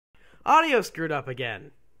Audio screwed up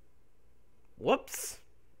again. Whoops.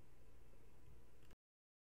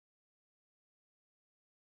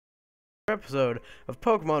 Episode of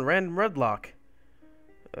Pokemon Randomizer.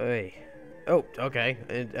 Hey. Oh, okay.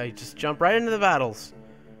 I just jumped right into the battles.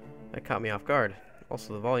 That caught me off guard.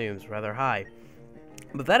 Also, the volume's rather high.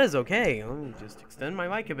 But that is okay. Let me just extend my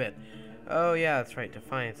mic a bit. Oh, yeah, that's right.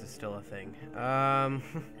 Defiance is still a thing.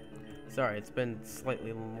 Sorry, it's been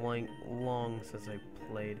slightly long since I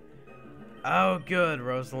played. Oh, good.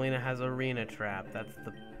 Rosalina has Arena Trap. That's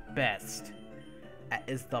the best. That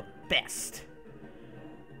is the best.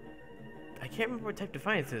 I can't remember what type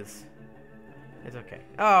Defiance is. It's okay.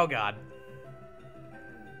 Oh, God.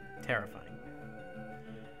 Terrifying.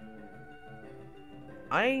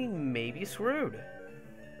 I may be screwed.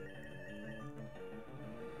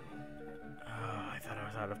 Oh, I thought I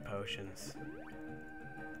was out of potions.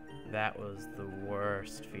 That was the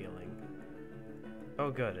worst feeling. Oh,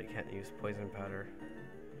 good. I can't use poison powder.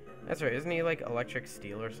 That's right. Isn't he like electric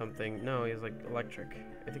steel or something? No, he's like electric.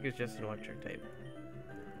 I think it's just an electric type.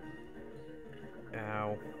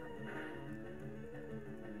 Ow.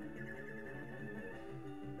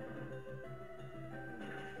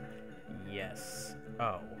 Yes.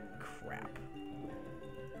 Oh, crap.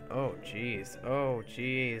 Oh, jeez. Oh,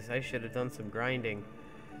 jeez. I should have done some grinding.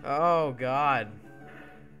 Oh, God.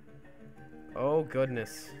 Oh,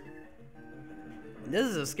 goodness. This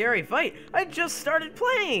is a scary fight. I just started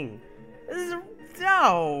playing. This is a...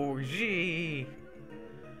 Oh, gee.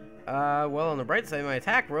 Well, on the bright side, my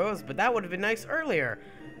attack rose, but that would have been nice earlier.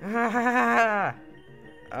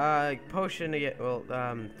 Potion to get... Well,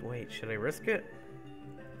 wait, should I risk it?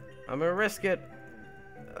 I'm gonna risk it.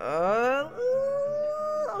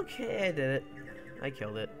 Okay, I did it. I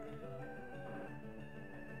killed it.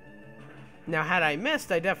 Now, had I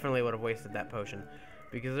missed, I definitely would have wasted that potion.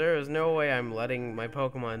 Because there is no way I'm letting my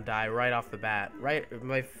Pokemon die right off the bat. Right,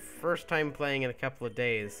 my first time playing in a couple of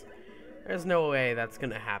days. There's no way that's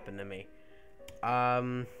gonna happen to me.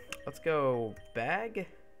 Let's go bag.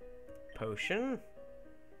 Potion.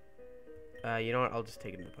 You know what, I'll just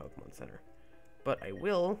take it to the Pokemon Center. But I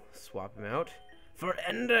will swap him out for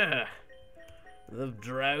Ender, the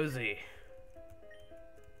Drowsy.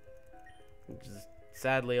 Which is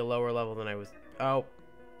sadly a lower level than I was. Oh,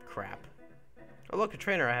 crap. Oh, look, a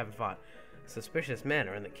trainer I haven't fought. Suspicious men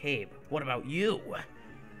are in the cave. What about you?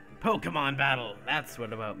 Pokemon battle. That's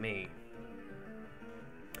what about me.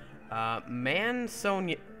 Man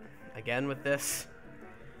Sonia. Again with this.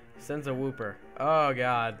 Sends a Wooper. Oh,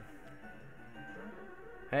 God.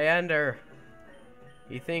 Hey, Ender.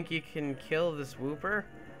 You think you can kill this Wooper?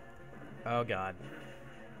 Oh, God.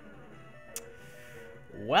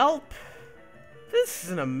 Welp. This is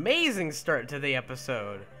an amazing start to the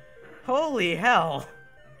episode. Holy hell.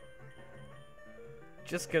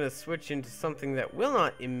 Just gonna switch into something that will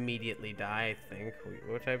not immediately die, I think. Wait,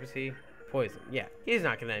 what type is he? Poison. Yeah, he's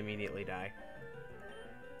not gonna immediately die.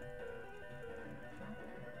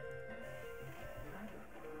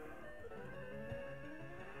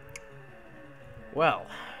 Well,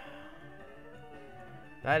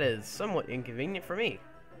 that is somewhat inconvenient for me.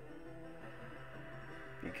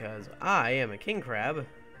 Because I am a king crab.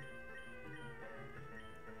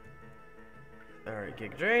 Alright,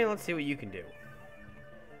 Giga Drain, let's see what you can do.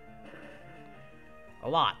 A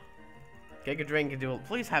lot. Giga Drain can do...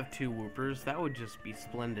 Please have 2 Woopers. That would just be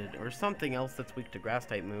splendid. Or something else that's weak to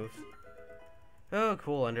grass-type moves. Oh,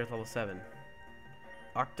 cool. Under level 7.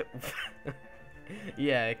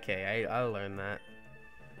 Yeah, okay. I'll learn that.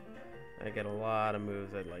 I get a lot of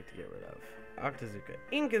moves I'd like to get rid of. Octazooka.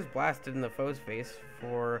 Ink is blasted in the foe's face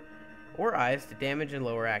or eyes to damage and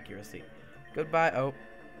lower accuracy. Goodbye. Oh.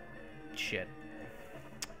 Shit.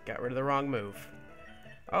 Got rid of the wrong move.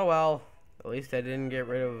 Oh well. At least I didn't get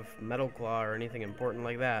rid of Metal Claw or anything important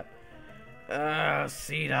like that.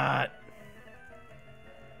 C-Dot.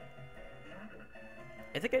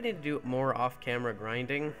 I think I need to do more off-camera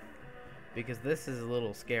grinding. Because this is a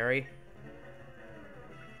little scary.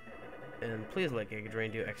 And please let Giga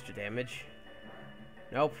Drain do extra damage.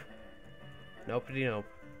 Nope. Nopey nope.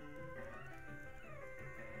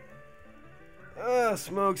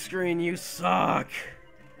 Smokescreen, you suck!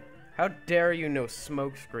 How dare you know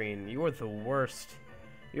Smokescreen? You are the worst.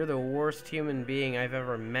 You're the worst human being I've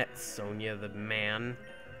ever met, Sonia the man.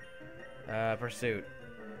 Pursuit.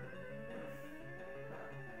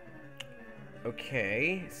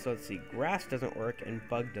 Okay, so let's see. Grass doesn't work and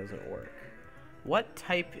Bug doesn't work. What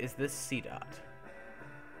type is this C-Dot?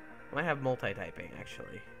 Might have multi-typing,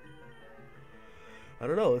 actually. I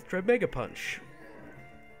don't know. Let's try Mega Punch.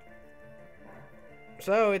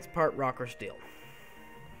 So, it's part rock or steel.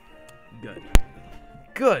 Good.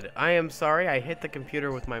 Good. I am sorry. I hit the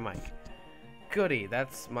computer with my mic. Goody.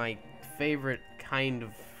 That's my favorite kind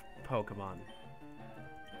of Pokemon.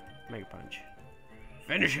 Mega Punch.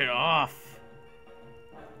 Finish it off.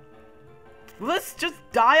 Let's just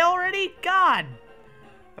die already? God.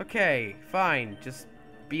 Okay, fine. Just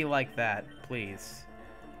be like that, please.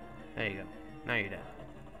 There you go. Now you're dead.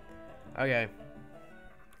 Okay.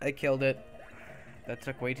 I killed it. That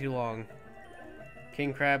took way too long.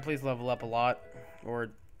 King Crab, please level up a lot.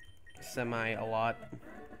 Or semi a lot.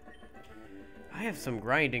 I have some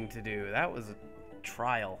grinding to do. That was a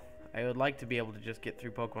trial. I would like to be able to just get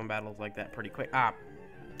through Pokemon battles like that pretty quick. Ah.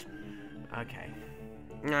 Okay.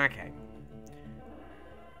 Okay.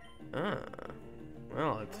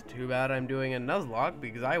 Well, it's too bad I'm doing a Nuzlocke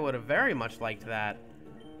because I would have very much liked that.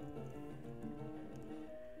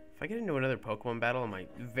 If I get into another Pokemon battle in my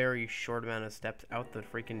very short amount of steps out the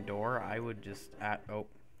freaking door, I would just... oh.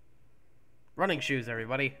 Running shoes,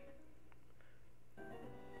 everybody.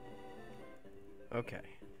 Okay.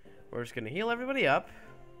 We're just going to heal everybody up.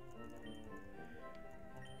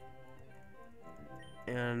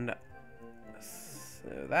 And...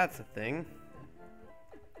 so that's a thing.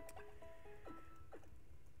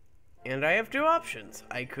 And I have two options.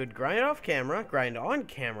 I could grind off camera, grind on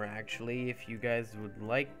camera actually, if you guys would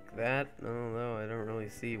like that. Although I don't really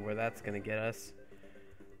see where that's gonna get us.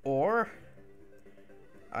 Or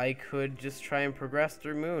I could just try and progress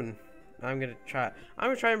through Moon. I'm gonna try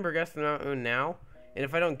and progress through Moon now. And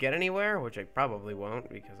if I don't get anywhere, which I probably won't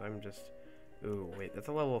because I'm just... ooh, wait, that's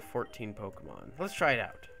a level 14 Pokemon. Let's try it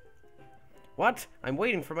out. What? I'm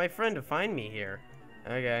waiting for my friend to find me here.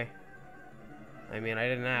 Okay. I mean, I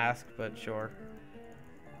didn't ask, but sure.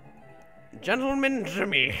 Gentleman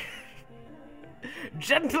Jimmy.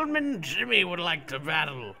 Gentleman Jimmy would like to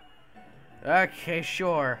battle. Okay,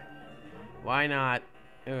 sure. Why not?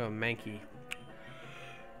 Oh, Mankey.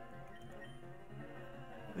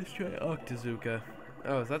 Let's try Octazooka.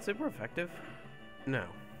 Oh, is that super effective? No.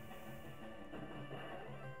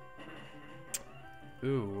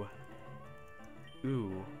 Ooh.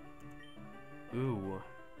 Ooh. Ooh.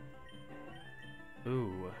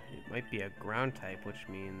 Ooh, it might be a ground type, which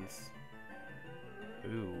means...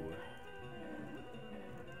 ooh.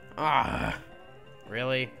 Ah!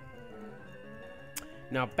 Really?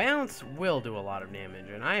 Now, bounce will do a lot of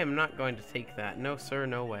damage, and I am not going to take that. No, sir,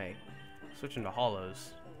 no way. Switching to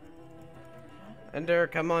hollows. Ender,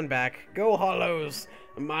 come on back. Go, hollows!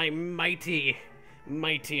 My mighty,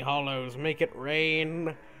 mighty hollows. Make it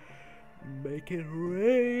rain. Make it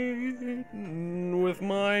rain with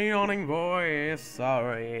my yawning voice.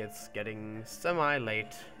 Sorry, it's getting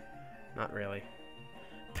semi-late. Not really.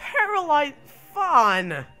 Paralyzed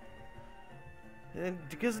Fawn!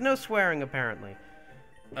 Because no swearing, apparently.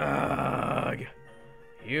 Ugh.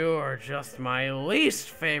 You're just my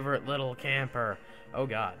least favorite little camper. Oh,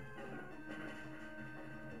 God.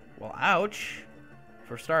 Well, ouch.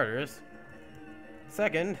 For starters.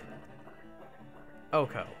 Second,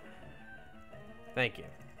 Oko. Thank you.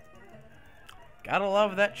 Gotta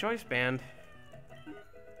love that choice band.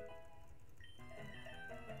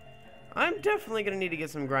 I'm definitely gonna need to get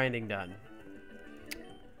some grinding done.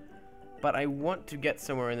 But I want to get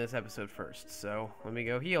somewhere in this episode first, so let me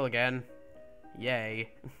go heal again.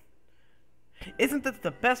 Yay. Isn't that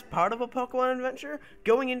the best part of a Pokemon adventure?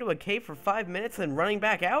 Going into a cave for 5 minutes and running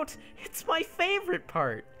back out? It's my favorite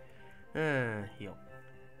part. Heal.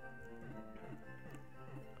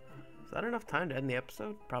 Is that enough time to end the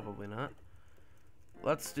episode? Probably not.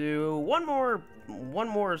 Let's do one more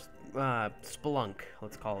spelunk,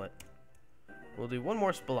 let's call it. We'll do one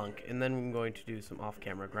more spelunk, and then I'm going to do some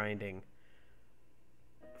off-camera grinding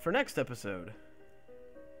for next episode.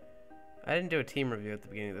 I didn't do a team review at the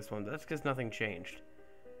beginning of this one, but that's because nothing changed.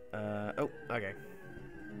 Oh, okay.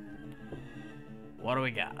 What do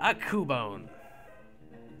we got? A Cubone.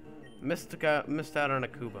 Missed out on a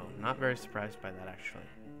Cubone. Not very surprised by that, actually.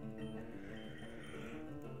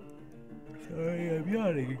 Sorry, I'm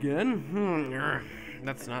yawning again.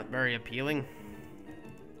 That's not very appealing.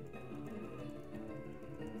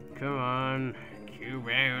 Come on,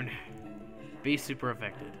 Cubone. Be super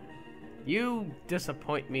affected. You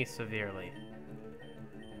disappoint me severely.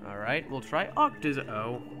 Alright, we'll try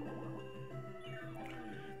Octazooka.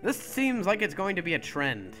 This seems like it's going to be a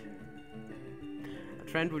trend. A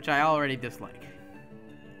trend which I already dislike.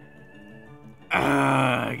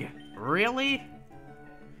 Ugh! Really?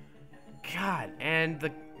 God, and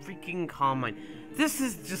the freaking Calm Mind. This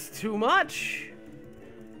is just too much!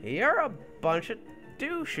 You're a bunch of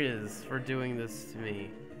douches for doing this to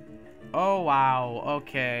me. Oh, wow,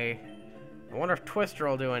 okay. I wonder if Twister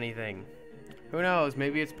will do anything. Who knows,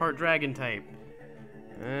 maybe it's part Dragon type.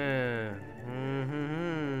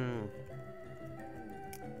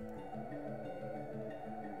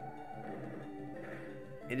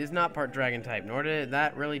 is not part dragon type, nor did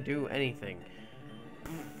that really do anything.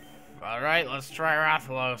 Alright, let's try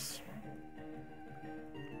Rathalos.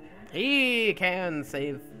 He can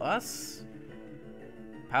save us.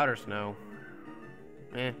 Powder snow.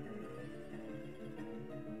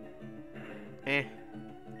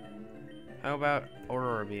 How about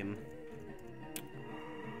Aurora Beam?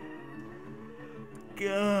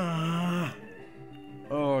 Gah.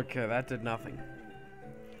 Okay, that did nothing.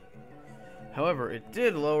 However, it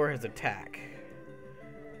did lower his attack.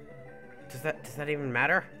 Does that even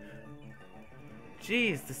matter?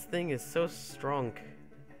 Jeez, this thing is so strong.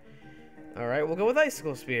 Alright, we'll go with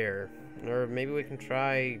Icicle Spear. Or maybe we can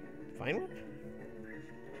try Vine Whip?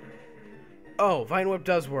 Oh, Vine Whip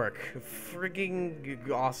does work. Frigging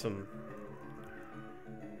awesome.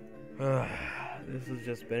 This has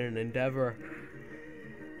just been an endeavor.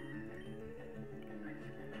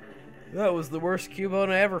 That was the worst Cubone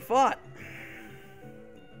I ever fought.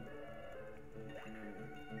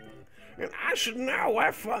 And I should know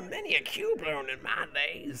I've fought many a Cubone in my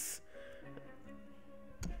days.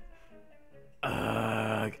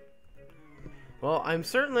 Well, I'm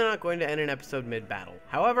certainly not going to end an episode mid-battle.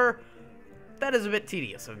 However, that is a bit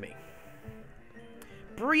tedious of me.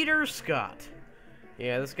 Breeder Scott.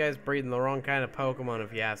 Yeah, this guy's breeding the wrong kind of Pokemon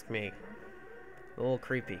if you ask me. A little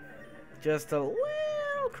creepy. Just a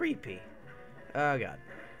little creepy. Oh, God.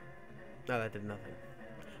 No, that did nothing.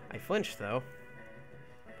 I flinched, though.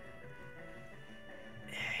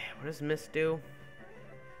 What does Mist do?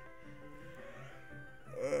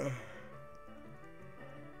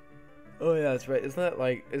 Oh, yeah, that's right. Isn't that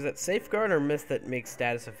like... Is that Safeguard or Mist that makes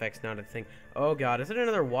status effects not a thing? Oh, God. Is it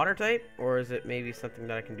another water type? Or is it maybe something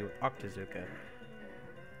that I can do with Octazooka?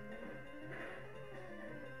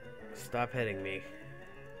 Stop hitting me.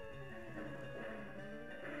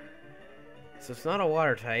 So it's not a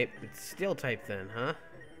water type. It's steel type then, huh?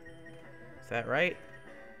 Is that right?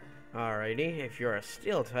 Alrighty. If you're a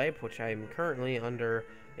steel type, which I'm currently under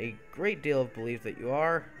a great deal of belief that you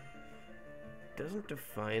are... Doesn't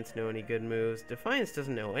Defiance know any good moves? Defiance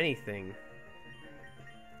doesn't know anything.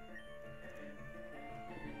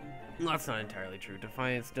 Well, that's not entirely true.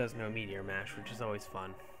 Defiance does know Meteor Mash, which is always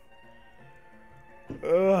fun.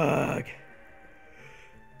 Ugh.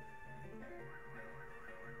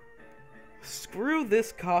 Screw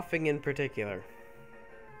this coughing in particular.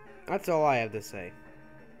 That's all I have to say.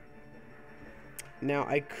 Now,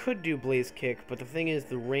 I could do Blaze Kick, but the thing is,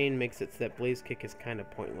 the rain makes it so that Blaze Kick is kind of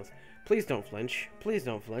pointless. Please don't flinch. Please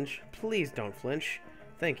don't flinch. Please don't flinch.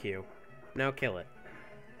 Thank you. Now kill it.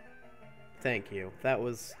 Thank you. That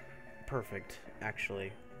was perfect,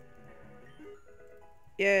 actually.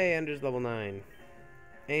 Yay, Ender's level 9.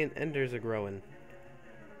 And Enders are growing.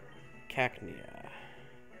 Cacnea.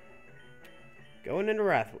 Going into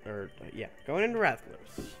going into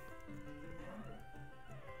Rathalos.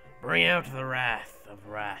 Bring out the wrath of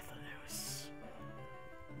Rathalos.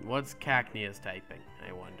 What's Cacnea's typing,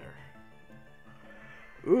 I wonder?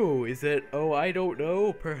 Ooh, is it... Oh, I don't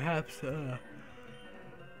know. Perhaps,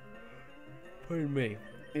 pardon me.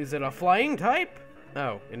 Is it a flying type?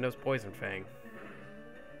 Oh, it knows Poison Fang.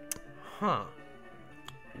 Huh.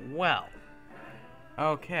 Well.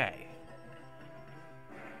 Okay.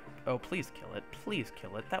 Oh, please kill it. Please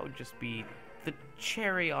kill it. That would just be the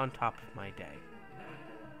cherry on top of my day.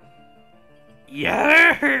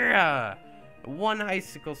 Yeah! One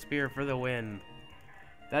Icicle Spear for the win.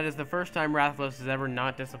 That is the first time Rathalos has ever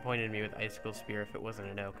not disappointed me with Icicle Spear if it wasn't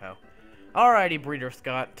an Oko. Alrighty, Breeder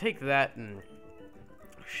Scott. Take that and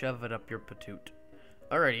shove it up your patoot.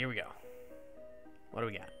 Alrighty, here we go. What do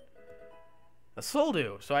we got? A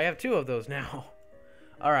Soldew. So I have 2 of those now.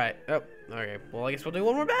 Alright. Oh, okay. Well, I guess we'll do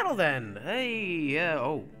one more battle then. Hey, yeah.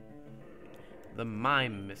 Oh. The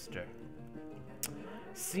Mime, mister.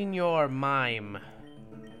 Senior Mime.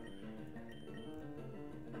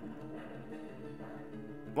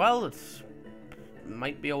 Well, it's...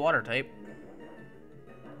 might be a water type.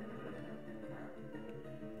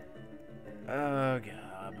 Oh,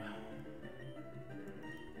 God.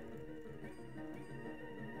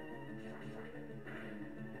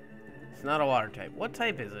 It's not a water type. What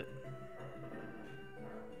type is it?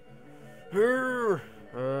 Oh,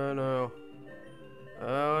 no.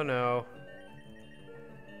 Oh, no.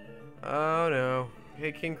 Oh, no.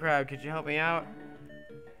 Hey, King Crab, could you help me out?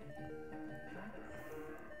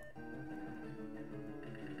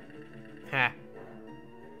 Ha.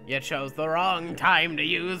 You chose the wrong time to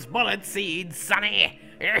use Bullet Seed, Sonny.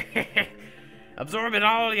 Absorbing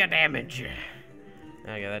all your damage.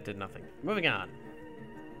 Okay, that did nothing. Moving on.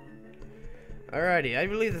 Alrighty, I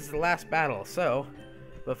believe this is the last battle, so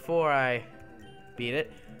before I beat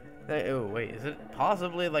it, Oh, wait, is it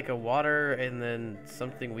possibly like a water and then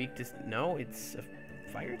something weak to... No, it's a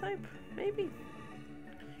fire type? Maybe?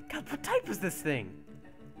 God, what type is this thing?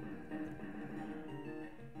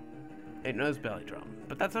 It knows belly drum,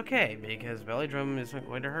 but that's okay, because belly drum isn't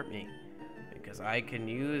going to hurt me. Because I can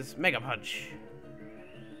use Mega Punch.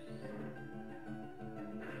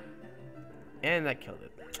 And that killed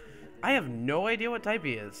it. I have no idea what type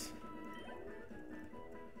he is.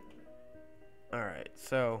 Alright,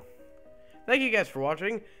 so... Thank you guys for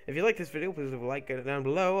watching. If you like this video, please leave a like down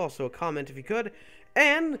below. Also a comment if you could.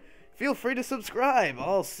 And feel free to subscribe.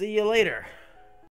 I'll see you later.